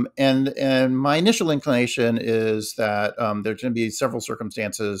 And my initial inclination is that there's going to be several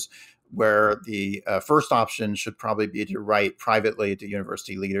circumstances where the first option should probably be to write privately to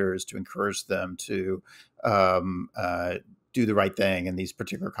university leaders to encourage them to do the right thing in these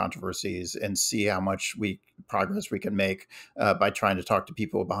particular controversies and see how much progress we can make by trying to talk to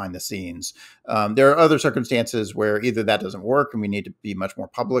people behind the scenes. There are other circumstances where either that doesn't work and we need to be much more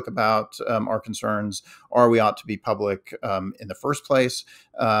public about our concerns, or we ought to be public in the first place.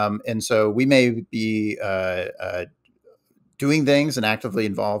 And so we may be doing things and actively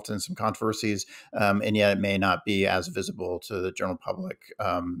involved in some controversies, and yet it may not be as visible to the general public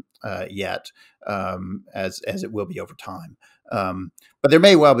yet as it will be over time. But there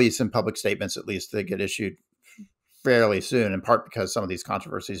may well be some public statements, at least, that get issued fairly soon, in part because some of these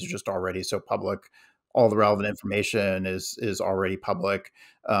controversies are just already so public. All the relevant information is already public.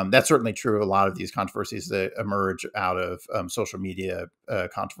 That's certainly true of a lot of these controversies that emerge out of social media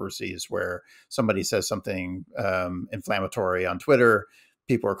controversies, where somebody says something inflammatory on Twitter,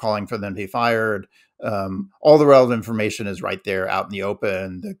 people are calling for them to be fired. All the relevant information is right there out in the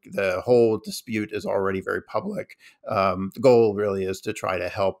open. The whole dispute is already very public. The goal really is to try to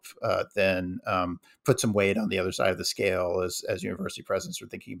help then put some weight on the other side of the scale as university presidents are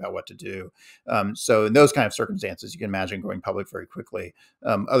thinking about what to do. So in those kind of circumstances, you can imagine going public very quickly.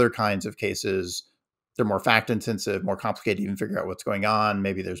 Other kinds of cases, they're more fact intensive, more complicated to even figure out what's going on.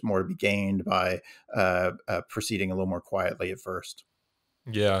 Maybe there's more to be gained by proceeding a little more quietly at first.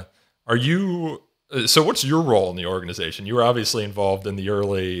 Yeah. Are you, so what's your role in the organization? You were obviously involved in the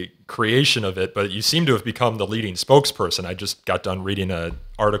early creation of it, but you seem to have become the leading spokesperson. I just got done reading an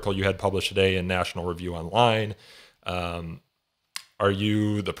article you had published today in National Review Online. Are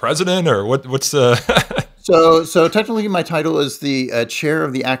you the president, or what's the... So technically, my title is the chair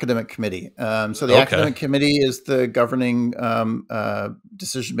of the academic committee. So the academic committee is the governing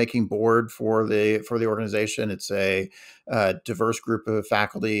decision-making board for the organization. It's a diverse group of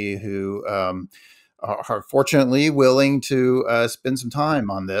faculty who are fortunately willing to spend some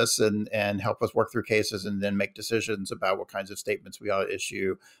time on this and help us work through cases and then make decisions about what kinds of statements we ought to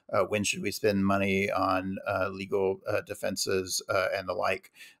issue, when should we spend money on legal defenses and the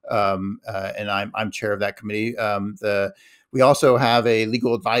like. And I'm chair of that committee. We also have a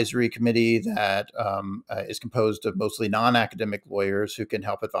legal advisory committee that is composed of mostly non-academic lawyers who can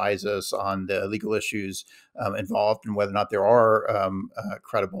help advise us on the legal issues involved and whether or not there are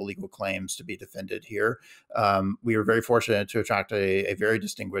credible legal claims to be defended here. We were very fortunate to attract a very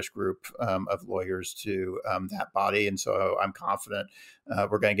distinguished group of lawyers to that body. And so I'm confident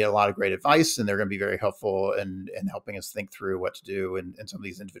we're going to get a lot of great advice, and they're going to be very helpful in helping us think through what to do in some of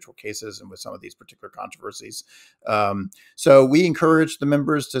these individual cases and with some of these particular controversies. So we encourage the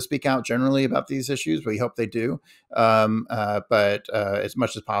members to speak out generally about these issues. We hope they do. But as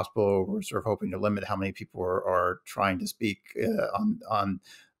much as possible, we're sort of hoping to limit how many people are trying to speak on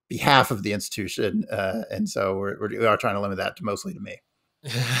behalf of the institution. And so we are trying to limit that to mostly to me.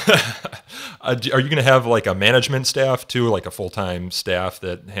 Are you going to have like a management staff too, like a full-time staff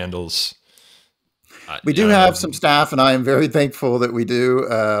that handles? We do have some staff, and I am very thankful that we do.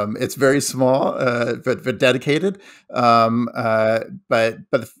 It's very small, but dedicated. But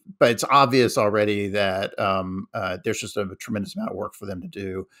it's obvious already that there's just a tremendous amount of work for them to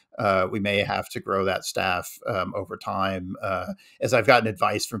do. We may have to grow that staff over time. As I've gotten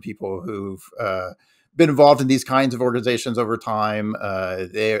advice from people who've been involved in these kinds of organizations over time,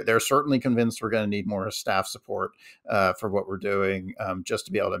 they're certainly convinced we're going to need more staff support for what we're doing, just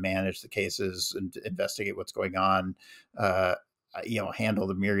to be able to manage the cases and to investigate what's going on, handle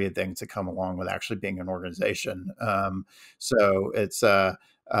the myriad things that come along with actually being an organization. So it's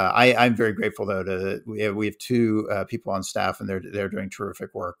I'm very grateful though we have two people on staff, and they're doing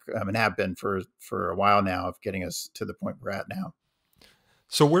terrific work, and have been for a while now, of getting us to the point we're at now.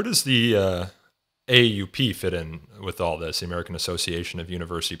 So where does the AAUP fit in with all this? The American Association of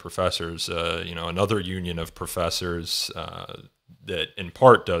University Professors, another union of professors that in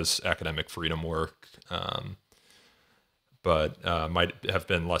part does academic freedom work, but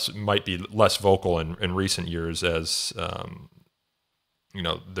might be less vocal in recent years as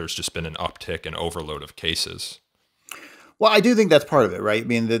there's just been an uptick and overload of cases. Well, I do think that's part of it, right? I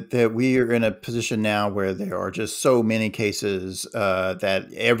mean, that we are in a position now where there are just so many cases that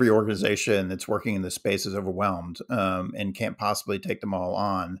every organization that's working in this space is overwhelmed and can't possibly take them all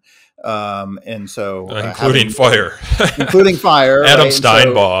on. And so, including FIRE, Adam right?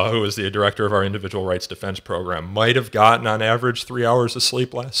 Steinbaugh, who was the director of our individual rights defense program, might have gotten on average 3 hours of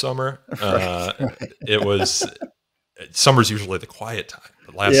sleep last summer. Right. It was summer's usually the quiet time.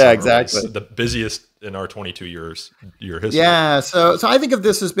 Last summer exactly. was the busiest in our 22-year history. Yeah, so I think of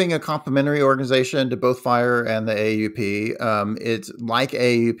this as being a complementary organization to both FIRE and the AAUP. It's like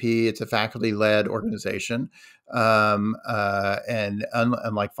AAUP; it's a faculty-led organization, and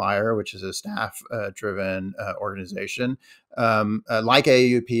unlike FIRE, which is a staff-driven organization. Like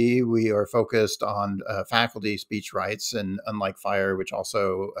AAUP, we are focused on faculty speech rights, and unlike FIRE, which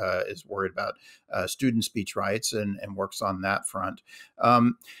also is worried about student speech rights and works on that front.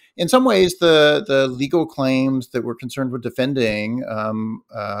 In some ways, the legal claims that we're concerned with defending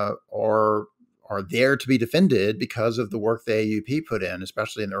are there to be defended because of the work the AAUP put in,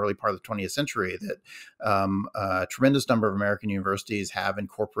 especially in the early part of the 20th century, that a tremendous number of American universities have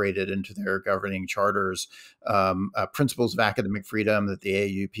incorporated into their governing charters principles of academic freedom that the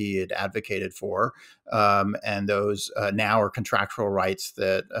AAUP had advocated for. And those now are contractual rights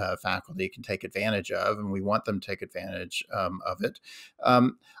that faculty can take advantage of, and we want them to take advantage of it.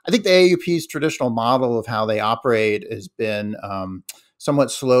 I think the AAUP's traditional model of how they operate has been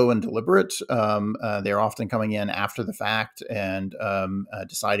somewhat slow and deliberate. They're often coming in after the fact and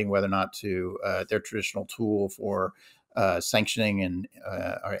deciding whether or not to their traditional tool for sanctioning and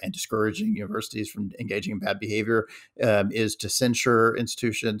discouraging universities from engaging in bad behavior is to censure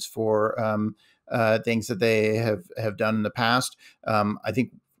institutions for things that they have done in the past. I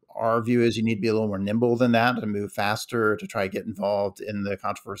think our view is you need to be a little more nimble than that and move faster to try to get involved in the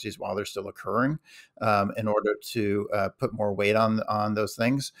controversies while they're still occurring, in order to put more weight on those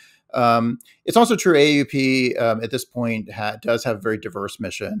things. It's also true AUP at this point does have a very diverse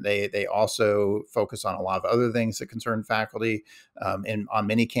mission. They also focus on a lot of other things that concern faculty. And on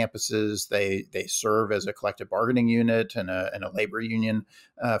many campuses, they serve as a collective bargaining unit and a labor union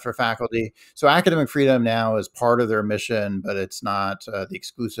for faculty. So academic freedom now is part of their mission, but it's not the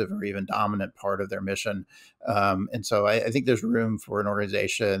exclusive or even dominant part of their mission. And so I think there's room for an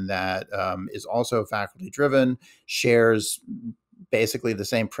organization that is also faculty driven, shares basically the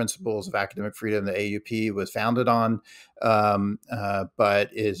same principles of academic freedom that AUP was founded on, but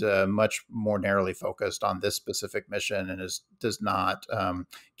is much more narrowly focused on this specific mission and does not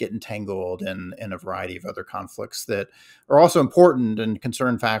get entangled in a variety of other conflicts that are also important and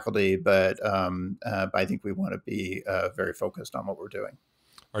concern faculty, but I think we want to be very focused on what we're doing.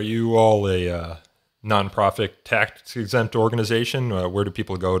 Are you all a nonprofit tax-exempt organization? Where do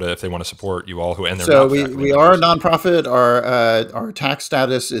people go to if they want to support you all? So we are a nonprofit. Our tax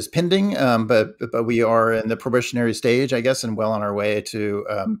status is pending, but we are in the probationary stage, I guess, and well on our way to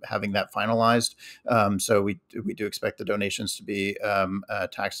having that finalized. So we do expect the donations to be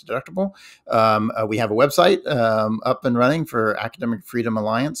tax deductible. We have a website up and running for Academic Freedom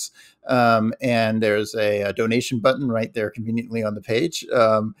Alliance. And there's a donation button right there conveniently on the page.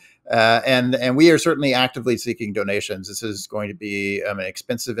 And we are certainly actively seeking donations. This is going to be an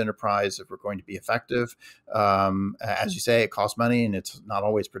expensive enterprise if we're going to be effective. As you say, it costs money, and it's not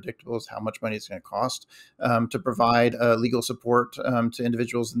always predictable as how much money it's going to cost to provide legal support to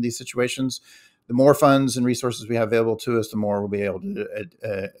individuals in these situations. The more funds and resources we have available to us, the more we'll be able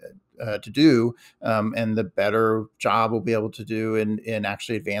to do, and the better job we'll be able to do in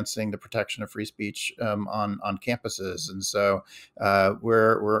actually advancing the protection of free speech on campuses. And so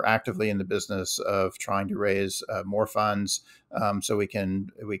we're actively in the business of trying to raise more funds so we can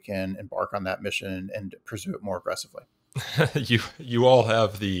embark on that mission and pursue it more aggressively. You all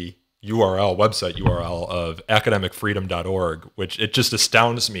have the website URL of academicfreedom.org, which it just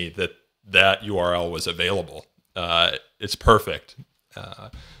astounds me that URL was available. It's perfect.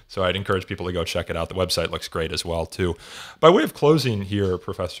 So I'd encourage people to go check it out. The website looks great as well, too. By way of closing here,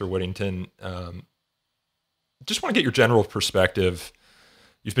 Professor Whittington, just want to get your general perspective.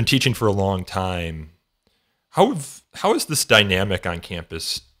 You've been teaching for a long time. How has this dynamic on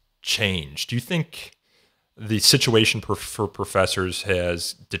campus changed? Do you think the situation for professors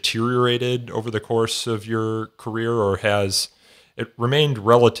has deteriorated over the course of your career, or has it remained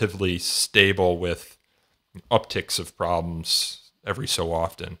relatively stable with upticks of problems every so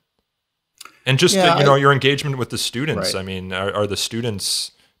often? And just your engagement with the students. Right. I mean, are the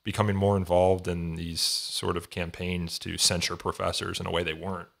students becoming more involved in these sort of campaigns to censure professors in a way they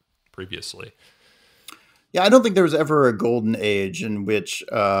weren't previously? Yeah, I don't think there was ever a golden age in which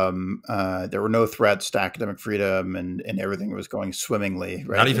there were no threats to academic freedom and everything was going swimmingly.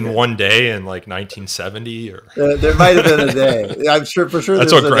 Right? Not even one day in like 1970, or there might have been a day. I'm sure for sure.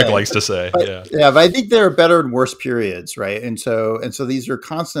 That's what Greg likes to say. But, yeah, but I think there are better and worse periods, right? And so these are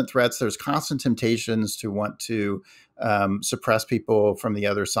constant threats. There's constant temptations to want to suppress people from the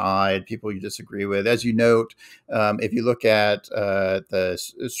other side, people you disagree with. As you note, if you look at the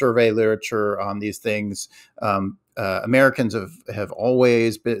survey literature on these things, Americans have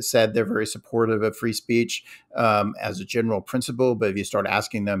always said they're very supportive of free speech as a general principle. But if you start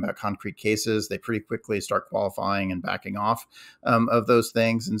asking them about concrete cases, they pretty quickly start qualifying and backing off of those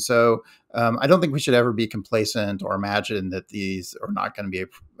things. And so I don't think we should ever be complacent or imagine that these are not going to be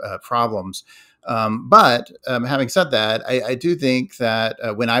problems. But having said that, I do think that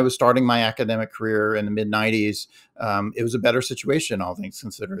when I was starting my academic career in the mid-90s, it was a better situation, all things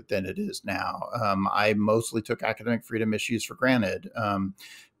considered, than it is now. I mostly took academic freedom issues for granted,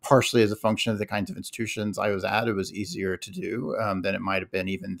 partially as a function of the kinds of institutions I was at. It was easier to do than it might have been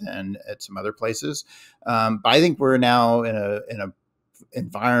even then at some other places. But I think we're now in a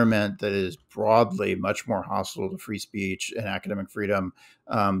environment that is broadly much more hostile to free speech and academic freedom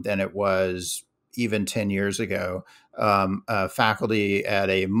than it was even 10 years ago. Faculty at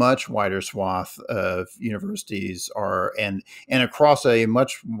a much wider swath of universities and across a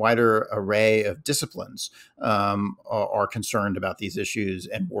much wider array of disciplines are concerned about these issues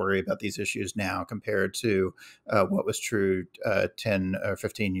and worry about these issues now compared to what was true 10 or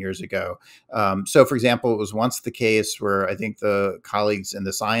 15 years ago. So, for example, it was once the case where I think the colleagues in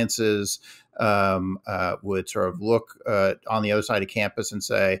the sciences would sort of look on the other side of campus and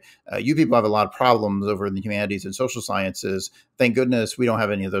say, you people have a lot of problems over in the humanities and social sciences. Thank goodness we don't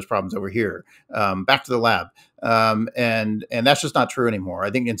have any of those problems over here. Back to the lab. And that's just not true anymore.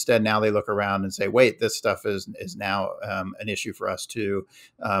 I think instead now they look around and say, wait, this stuff is now an issue for us too.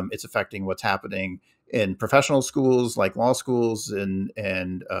 It's affecting what's happening in professional schools like law schools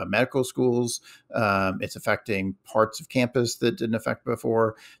and medical schools. It's affecting parts of campus that didn't affect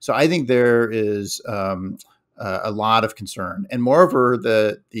before. So I think there is a lot of concern, and moreover,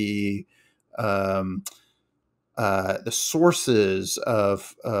 the sources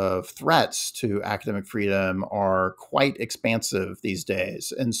of threats to academic freedom are quite expansive these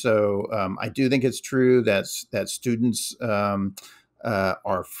days. And so I do think it's true that students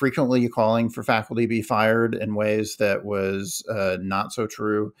are frequently calling for faculty to be fired in ways that was not so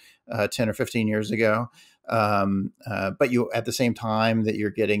true 10 or 15 years ago. But you, at the same time that you're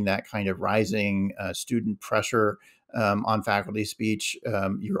getting that kind of rising student pressure on faculty speech,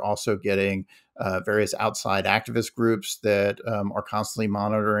 you're also getting various outside activist groups that are constantly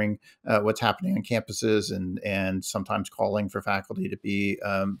monitoring what's happening on campuses and sometimes calling for faculty to be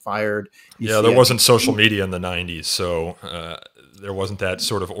fired. There wasn't social media in the 90s, so there wasn't that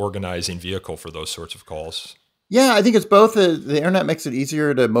sort of organizing vehicle for those sorts of calls. Yeah, I think it's both. The internet makes it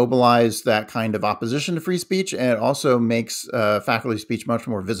easier to mobilize that kind of opposition to free speech, and it also makes faculty speech much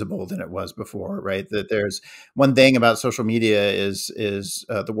more visible than it was before, right? That there's one thing about social media is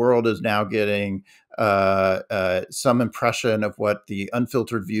the world is now getting some impression of what the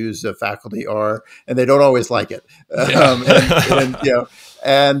unfiltered views of faculty are, and they don't always like it.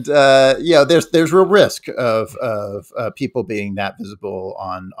 There's real risk of people being that visible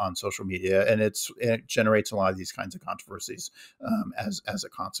on social media, and it generates a lot of these kinds of controversies as a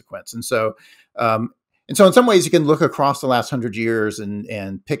consequence. And so in some ways, you can look across the last 100 years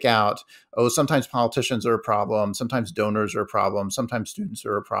and pick out, sometimes politicians are a problem, sometimes donors are a problem, sometimes students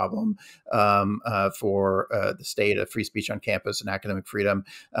are a problem for the state of free speech on campus and academic freedom.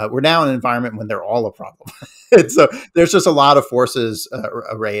 We're now in an environment when they're all a problem. And so there's just a lot of forces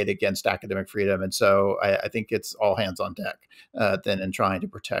arrayed against academic freedom. And so I think it's all hands on deck then in trying to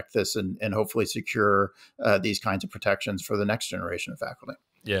protect this and hopefully secure these kinds of protections for the next generation of faculty.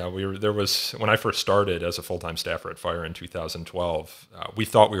 Yeah, when I first started as a full-time staffer at FIRE in 2012, we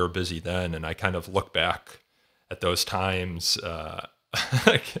thought we were busy then, and I kind of look back at those times like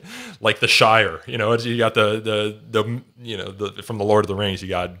the Shire. You got the from the Lord of the Rings, you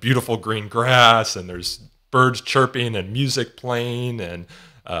got beautiful green grass, and there's birds chirping and music playing and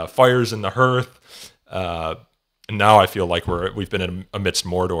fires in the hearth. And now I feel like we've been amidst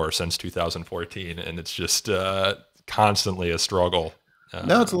Mordor since 2014, and it's just constantly a struggle.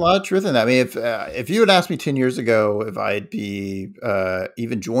 No, it's a lot of truth in that. I mean, if you had asked me 10 years ago if I'd be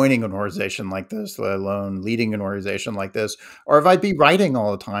even joining an organization like this, let alone leading an organization like this, or if I'd be writing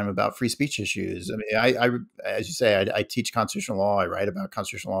all the time about free speech issues. I mean, I as you say, I teach constitutional law. I write about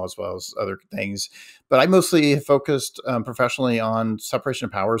constitutional law as well as other things, but I mostly focused professionally on separation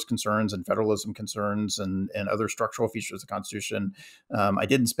of powers concerns and federalism concerns and other structural features of the Constitution. I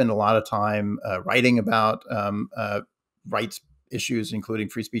didn't spend a lot of time writing about rights issues, including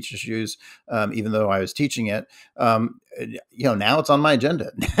free speech issues, even though I was teaching it. Now it's on my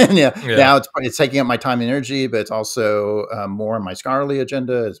agenda. Now it's taking up my time and energy, but it's also more on my scholarly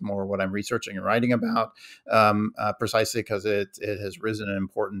agenda. It's more what I'm researching and writing about, precisely because it has risen in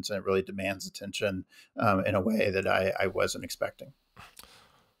importance and it really demands attention in a way that I wasn't expecting.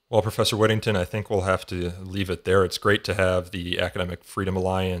 Well, Professor Whittington, I think we'll have to leave it there. It's great to have the Academic Freedom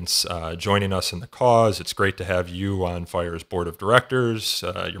Alliance joining us in the cause. It's great to have you on FIRE's board of directors.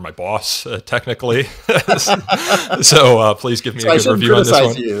 You're my boss, technically. So please give me a good review on this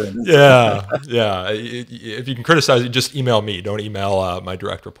one. You. Yeah. If you can criticize, just email me. Don't email my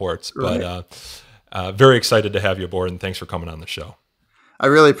direct reports. Right. But very excited to have you aboard, and thanks for coming on the show. I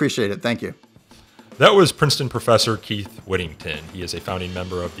really appreciate it. Thank you. That was Princeton professor Keith Whittington. He is a founding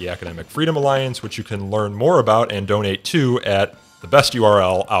member of the Academic Freedom Alliance, which you can learn more about and donate to at the best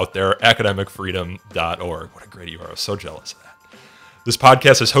URL out there, academicfreedom.org. What a great URL. So jealous of that. This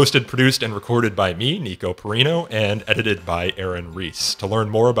podcast is hosted, produced, and recorded by me, Nico Perino, and edited by Aaron Reese. To learn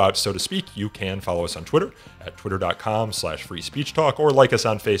more about So to Speak, you can follow us on Twitter at twitter.com/freespeechtalk or like us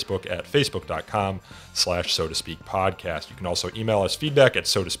on Facebook at facebook.com/So to Speak podcast. You can also email us feedback at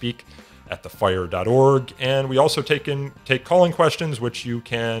so to speak at thefire.org, and we also take calling questions, which you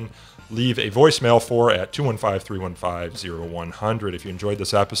can leave a voicemail for at 215-315-0100. If you enjoyed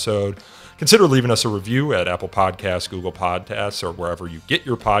this episode, consider leaving us a review at Apple Podcasts, Google Podcasts, or wherever you get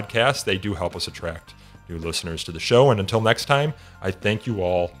your podcasts. They do help us attract new listeners to the show. And until next time, I thank you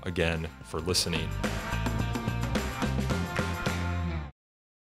all again for listening.